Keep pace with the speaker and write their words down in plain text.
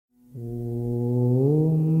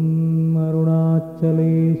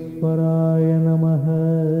अरुणाचलेश्वराय नमः।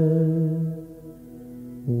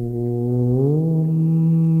 ॐ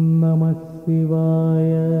नमः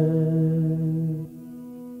शिवाय।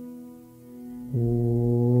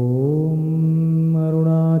 ॐ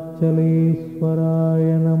अरुणाचलेश्वराय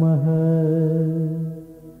नमः।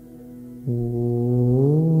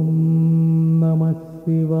 ॐ नमः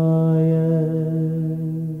शिवाय।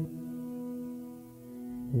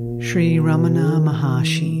 Sri Ramana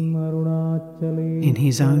Maharshi, in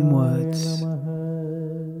his own words,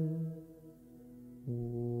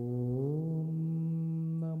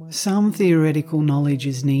 some theoretical knowledge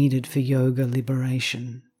is needed for yoga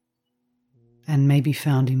liberation and may be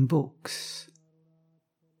found in books,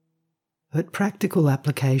 but practical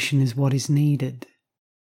application is what is needed.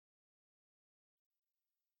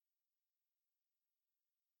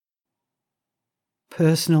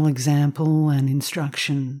 Personal example and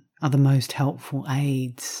instruction are the most helpful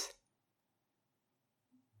aids.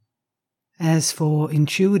 As for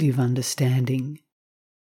intuitive understanding,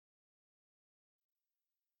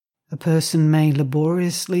 a person may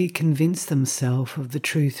laboriously convince themselves of the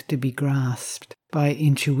truth to be grasped by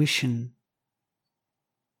intuition,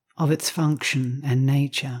 of its function and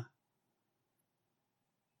nature.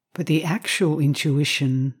 But the actual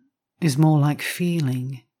intuition is more like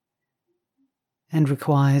feeling and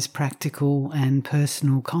requires practical and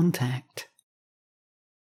personal contact.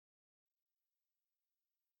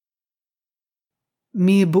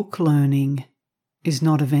 Mere book learning is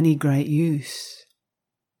not of any great use.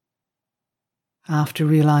 After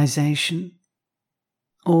realization,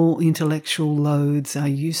 all intellectual loads are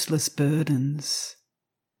useless burdens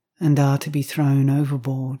and are to be thrown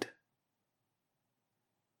overboard.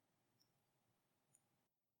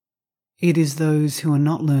 It is those who are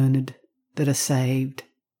not learned that are saved,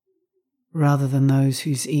 rather than those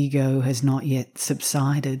whose ego has not yet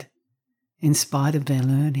subsided in spite of their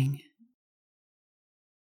learning.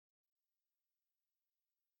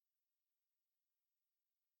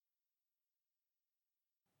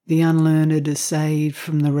 The unlearned are saved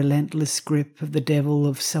from the relentless grip of the devil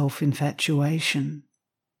of self-infatuation.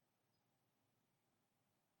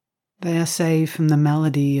 They are saved from the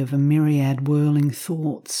malady of a myriad whirling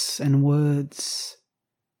thoughts and words.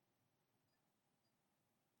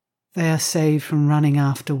 They are saved from running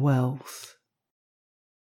after wealth.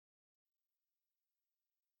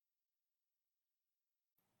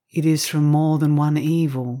 It is from more than one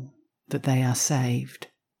evil that they are saved.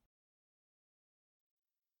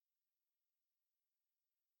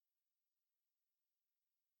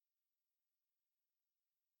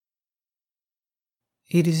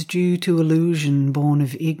 It is due to illusion born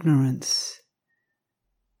of ignorance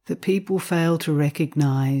that people fail to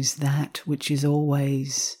recognize that which is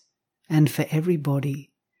always and for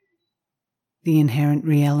everybody the inherent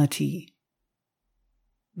reality,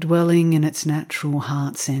 dwelling in its natural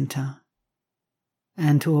heart center,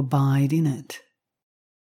 and to abide in it.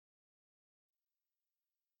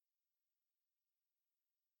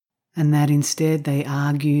 And that instead they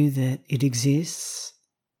argue that it exists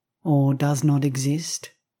or does not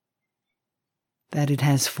exist, that it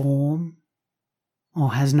has form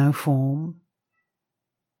or has no form,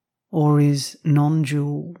 or is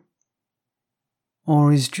non-dual,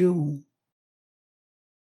 or is dual.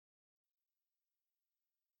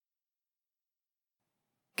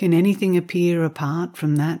 Can anything appear apart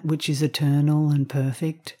from that which is eternal and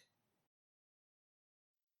perfect?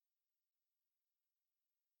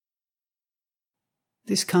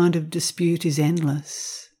 This kind of dispute is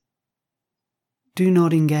endless. Do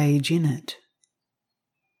not engage in it.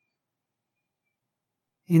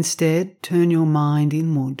 Instead, turn your mind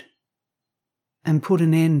inward and put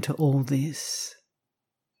an end to all this.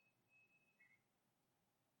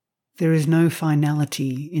 There is no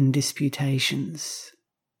finality in disputations.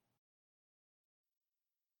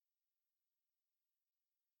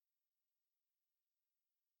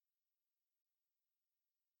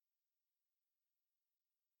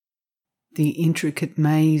 The intricate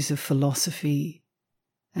maze of philosophy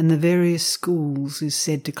and the various schools is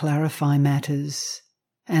said to clarify matters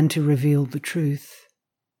and to reveal the truth.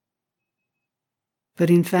 But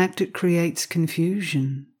in fact it creates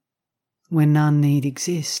confusion where none need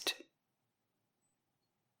exist.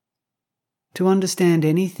 To understand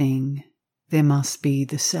anything, there must be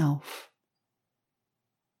the self.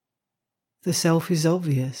 The self is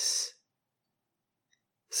obvious,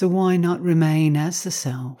 so why not remain as the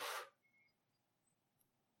self?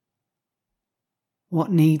 What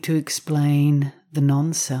need to explain the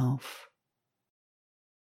non-self?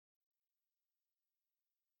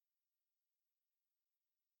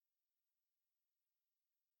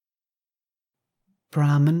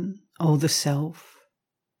 Brahman or the self,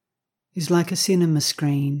 is like a cinema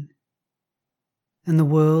screen, and the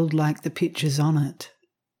world like the pictures on it.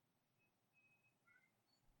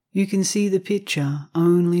 You can see the picture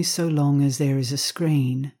only so long as there is a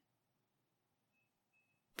screen.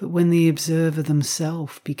 But when the observer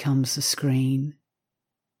themselves becomes the screen,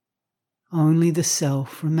 only the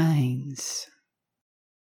self remains.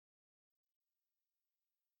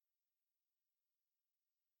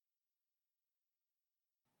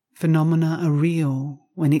 Phenomena are real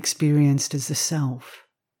when experienced as the self,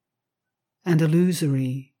 and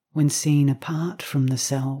illusory when seen apart from the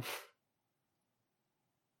self.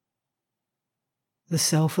 The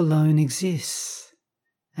self alone exists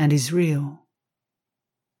and is real.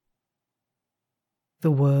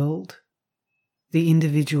 The world, the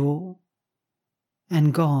individual,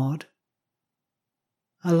 and God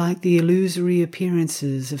are like the illusory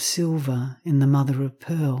appearances of silver in the mother of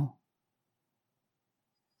pearl,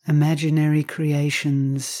 imaginary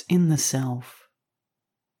creations in the self.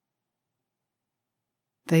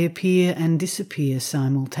 They appear and disappear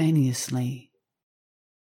simultaneously.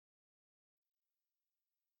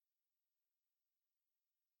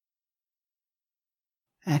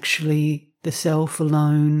 Actually, the self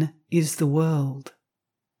alone is the world,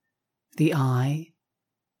 the I,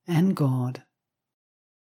 and God.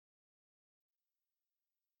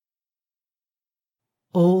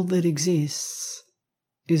 All that exists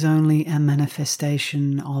is only a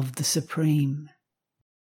manifestation of the Supreme.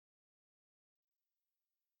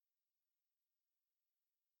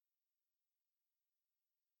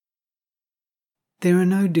 There are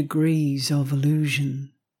no degrees of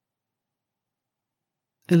illusion.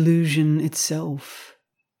 Illusion itself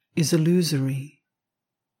is illusory.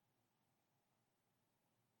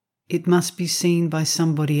 It must be seen by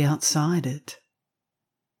somebody outside it.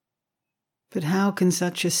 But how can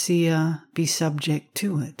such a seer be subject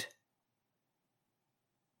to it?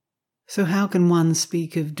 So how can one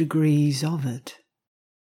speak of degrees of it?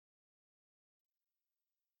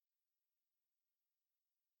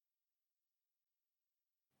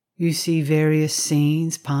 You see various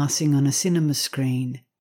scenes passing on a cinema screen.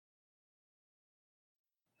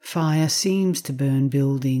 Fire seems to burn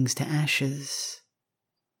buildings to ashes.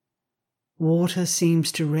 Water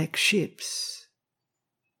seems to wreck ships.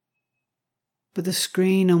 But the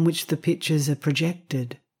screen on which the pictures are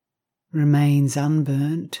projected remains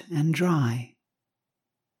unburnt and dry.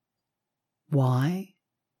 Why?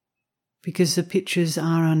 Because the pictures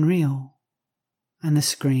are unreal and the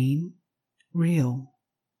screen real.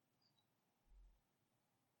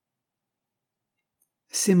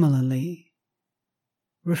 Similarly,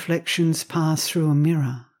 reflections pass through a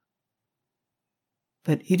mirror,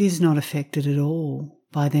 but it is not affected at all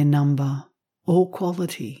by their number or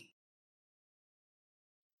quality.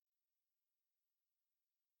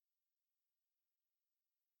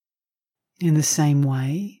 In the same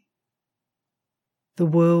way, the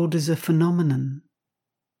world is a phenomenon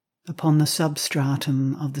upon the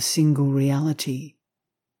substratum of the single reality,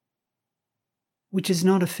 which is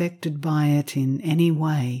not affected by it in any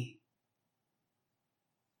way.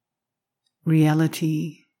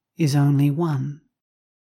 Reality is only one.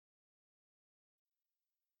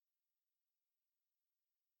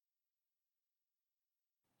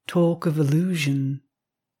 Talk of illusion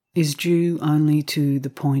is due only to the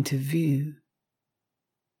point of view.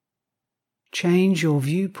 Change your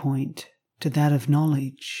viewpoint to that of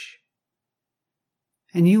knowledge,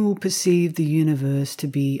 and you will perceive the universe to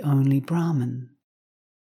be only Brahman.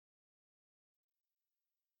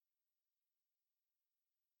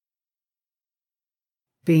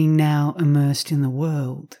 Being now immersed in the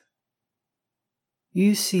world,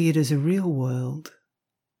 you see it as a real world.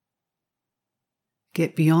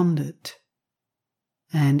 Get beyond it,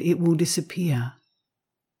 and it will disappear,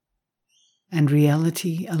 and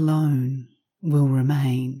reality alone will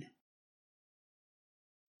remain.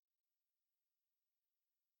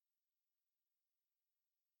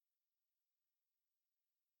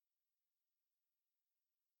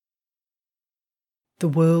 The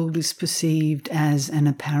world is perceived as an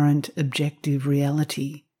apparent objective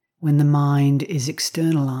reality when the mind is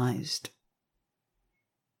externalized,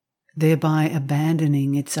 thereby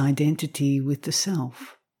abandoning its identity with the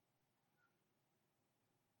self.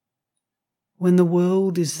 When the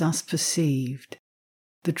world is thus perceived,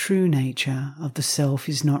 the true nature of the self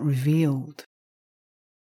is not revealed.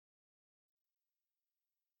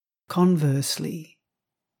 Conversely,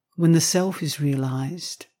 when the self is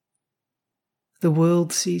realized, the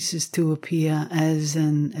world ceases to appear as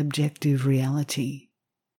an objective reality.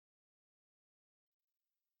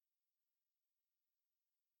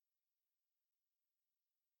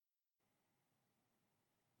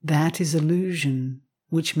 That is illusion,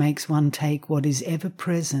 which makes one take what is ever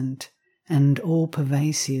present and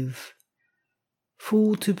all-pervasive,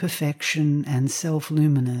 full to perfection and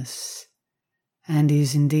self-luminous, and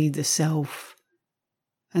is indeed the self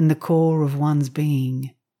and the core of one's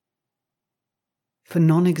being, for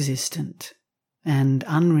non-existent and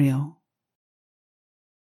unreal.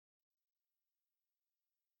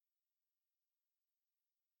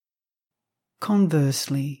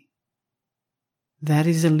 Conversely, that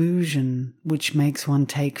is illusion which makes one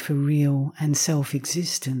take for real and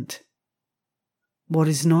self-existent what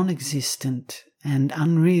is non-existent and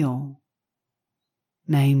unreal,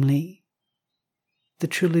 namely, the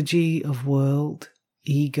trilogy of world,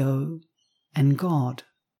 ego, and God.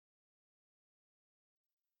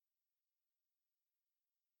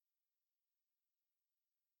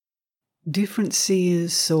 Different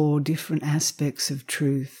seers saw different aspects of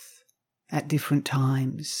truth at different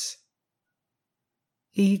times,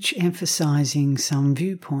 each emphasizing some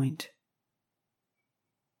viewpoint.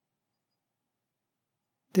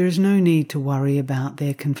 There is no need to worry about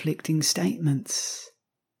their conflicting statements.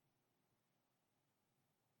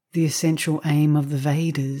 The essential aim of the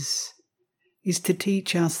Vedas is to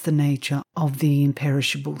teach us the nature of the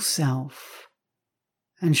imperishable self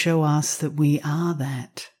and show us that we are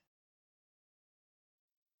that.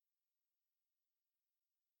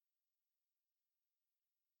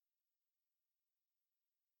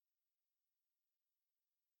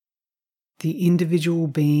 The individual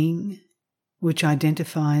being, which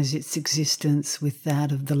identifies its existence with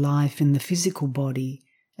that of the life in the physical body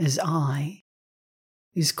as I,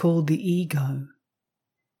 is called the ego.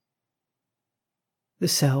 The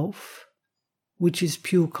self, which is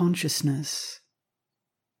pure consciousness,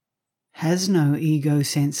 has no ego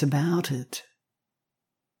sense about it.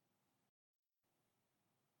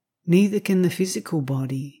 Neither can the physical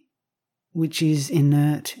body, which is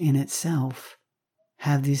inert in itself,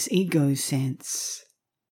 have this ego sense.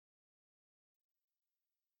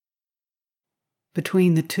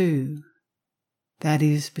 Between the two, that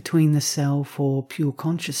is, between the self or pure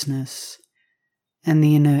consciousness and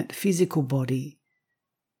the inert physical body,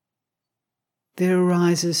 there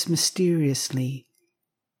arises mysteriously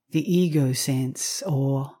the ego sense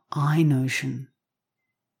or I notion,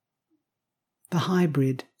 the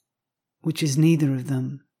hybrid, which is neither of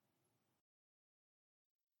them.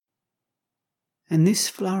 And this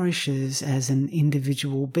flourishes as an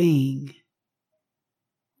individual being.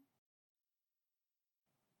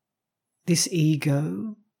 This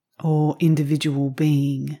ego, or individual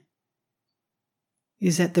being,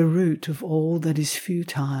 is at the root of all that is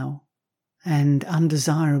futile and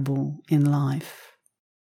undesirable in life.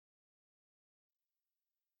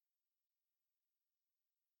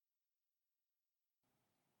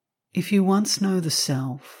 If you once know the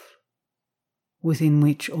self, within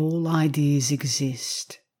which all ideas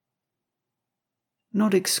exist,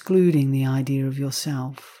 not excluding the idea of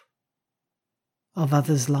yourself, of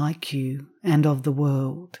others like you, and of the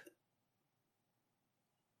world,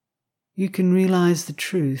 you can realize the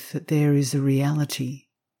truth that there is a reality,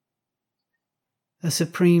 a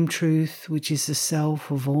supreme truth which is the self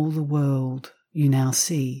of all the world you now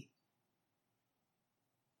see.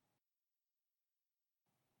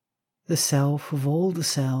 The self of all the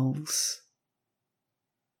selves,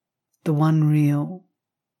 the one real,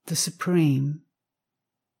 the supreme,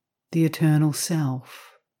 the eternal self,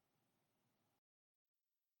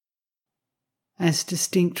 as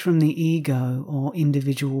distinct from the ego or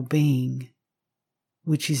individual being,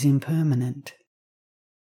 which is impermanent.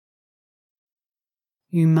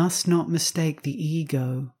 You must not mistake the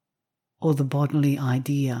ego or the bodily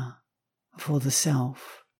idea for the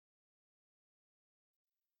self.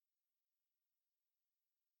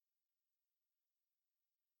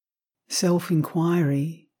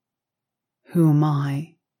 Self-inquiry, who am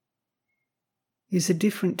I, is a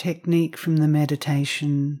different technique from the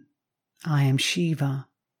meditation I am Shiva,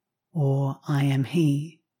 or I am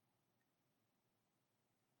He.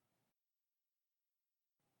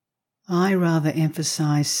 I rather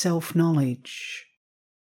emphasize self-knowledge,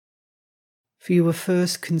 for you are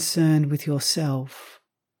first concerned with yourself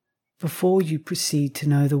before you proceed to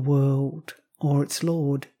know the world or its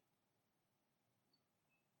Lord.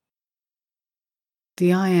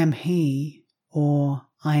 The I am He, or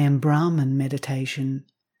I am Brahman meditation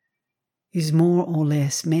is more or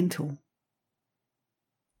less mental.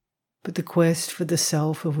 But the quest for the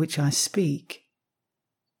self of which I speak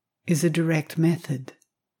is a direct method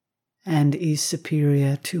and is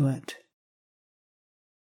superior to it.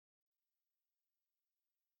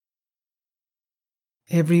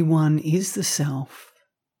 Everyone is the self,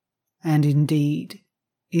 and indeed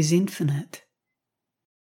is infinite.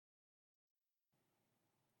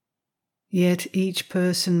 Yet each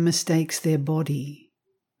person mistakes their body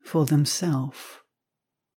for themselves.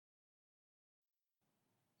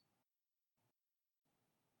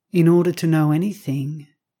 In order to know anything,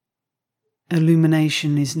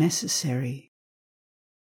 illumination is necessary.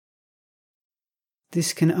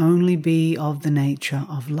 This can only be of the nature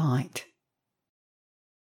of light.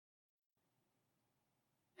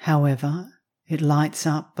 However, it lights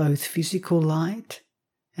up both physical light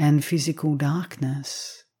and physical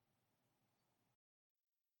darkness.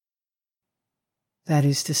 That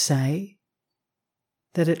is to say,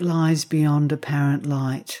 that it lies beyond apparent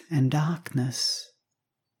light and darkness.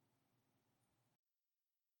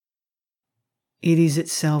 It is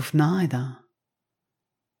itself neither,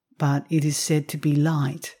 but it is said to be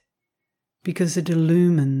light because it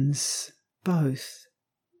illumines both.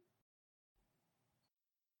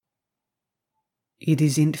 It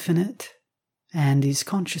is infinite and is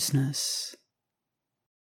consciousness.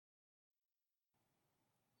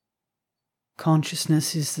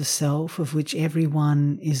 Consciousness is the self of which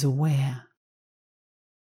everyone is aware.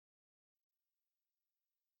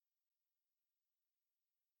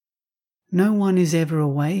 No one is ever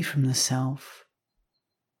away from the self,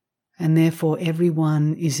 and therefore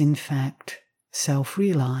everyone is in fact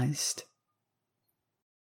self-realized.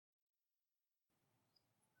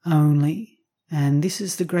 Only, and this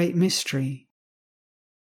is the great mystery,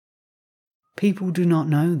 people do not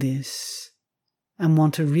know this and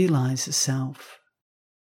want to realize the self.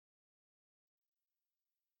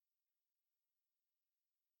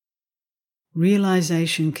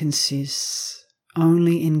 Realization consists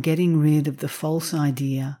only in getting rid of the false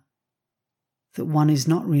idea that one is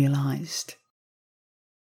not realized.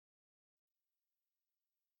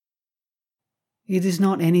 It is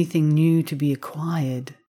not anything new to be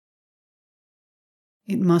acquired.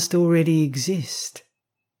 It must already exist,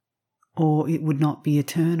 or it would not be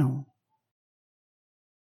eternal.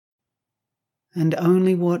 And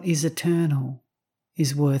only what is eternal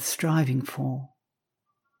is worth striving for.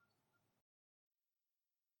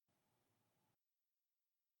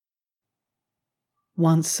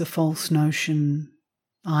 Once the false notion,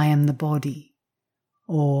 I am the body,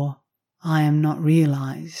 or I am not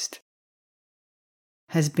realized,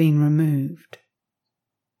 has been removed,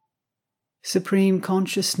 supreme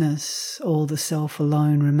consciousness, or the self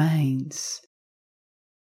alone, remains.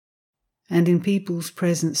 And in people's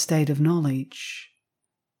present state of knowledge,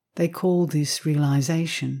 they call this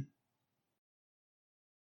realization.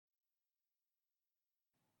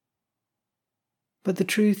 But the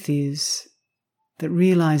truth is that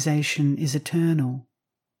realization is eternal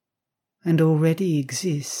and already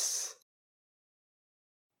exists,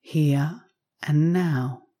 here and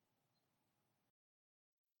now.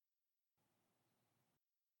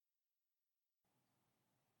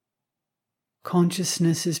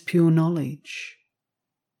 Consciousness is pure knowledge.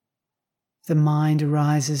 The mind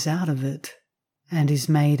arises out of it and is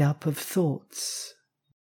made up of thoughts.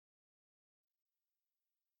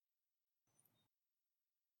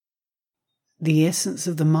 The essence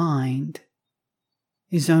of the mind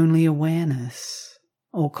is only awareness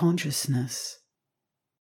or consciousness.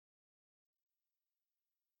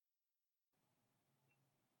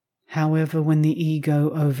 However, when the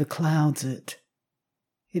ego overclouds it,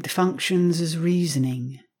 it functions as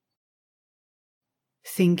reasoning,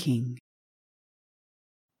 thinking,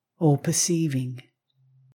 or perceiving.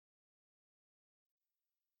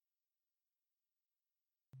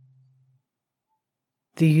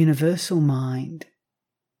 The universal mind,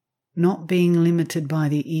 not being limited by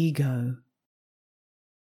the ego,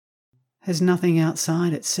 has nothing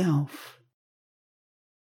outside itself,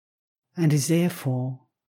 and is therefore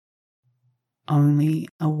only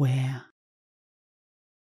aware.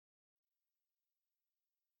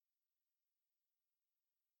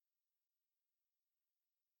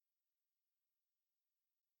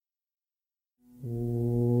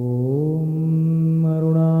 ॐ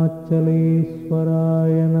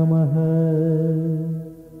अरुणाचलेश्वराय नमः।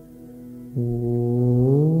 ॐ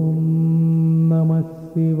नमः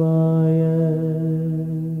शिवाय।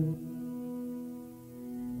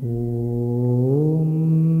 ॐ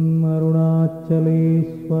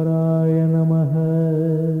अरुणाचलेश्वराय नमः।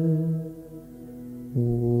 ॐ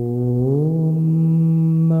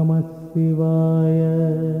नमः शिवाय।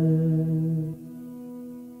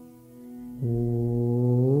 ॐ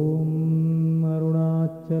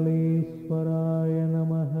अरुणाचलेश्वराय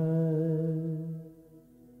नमः।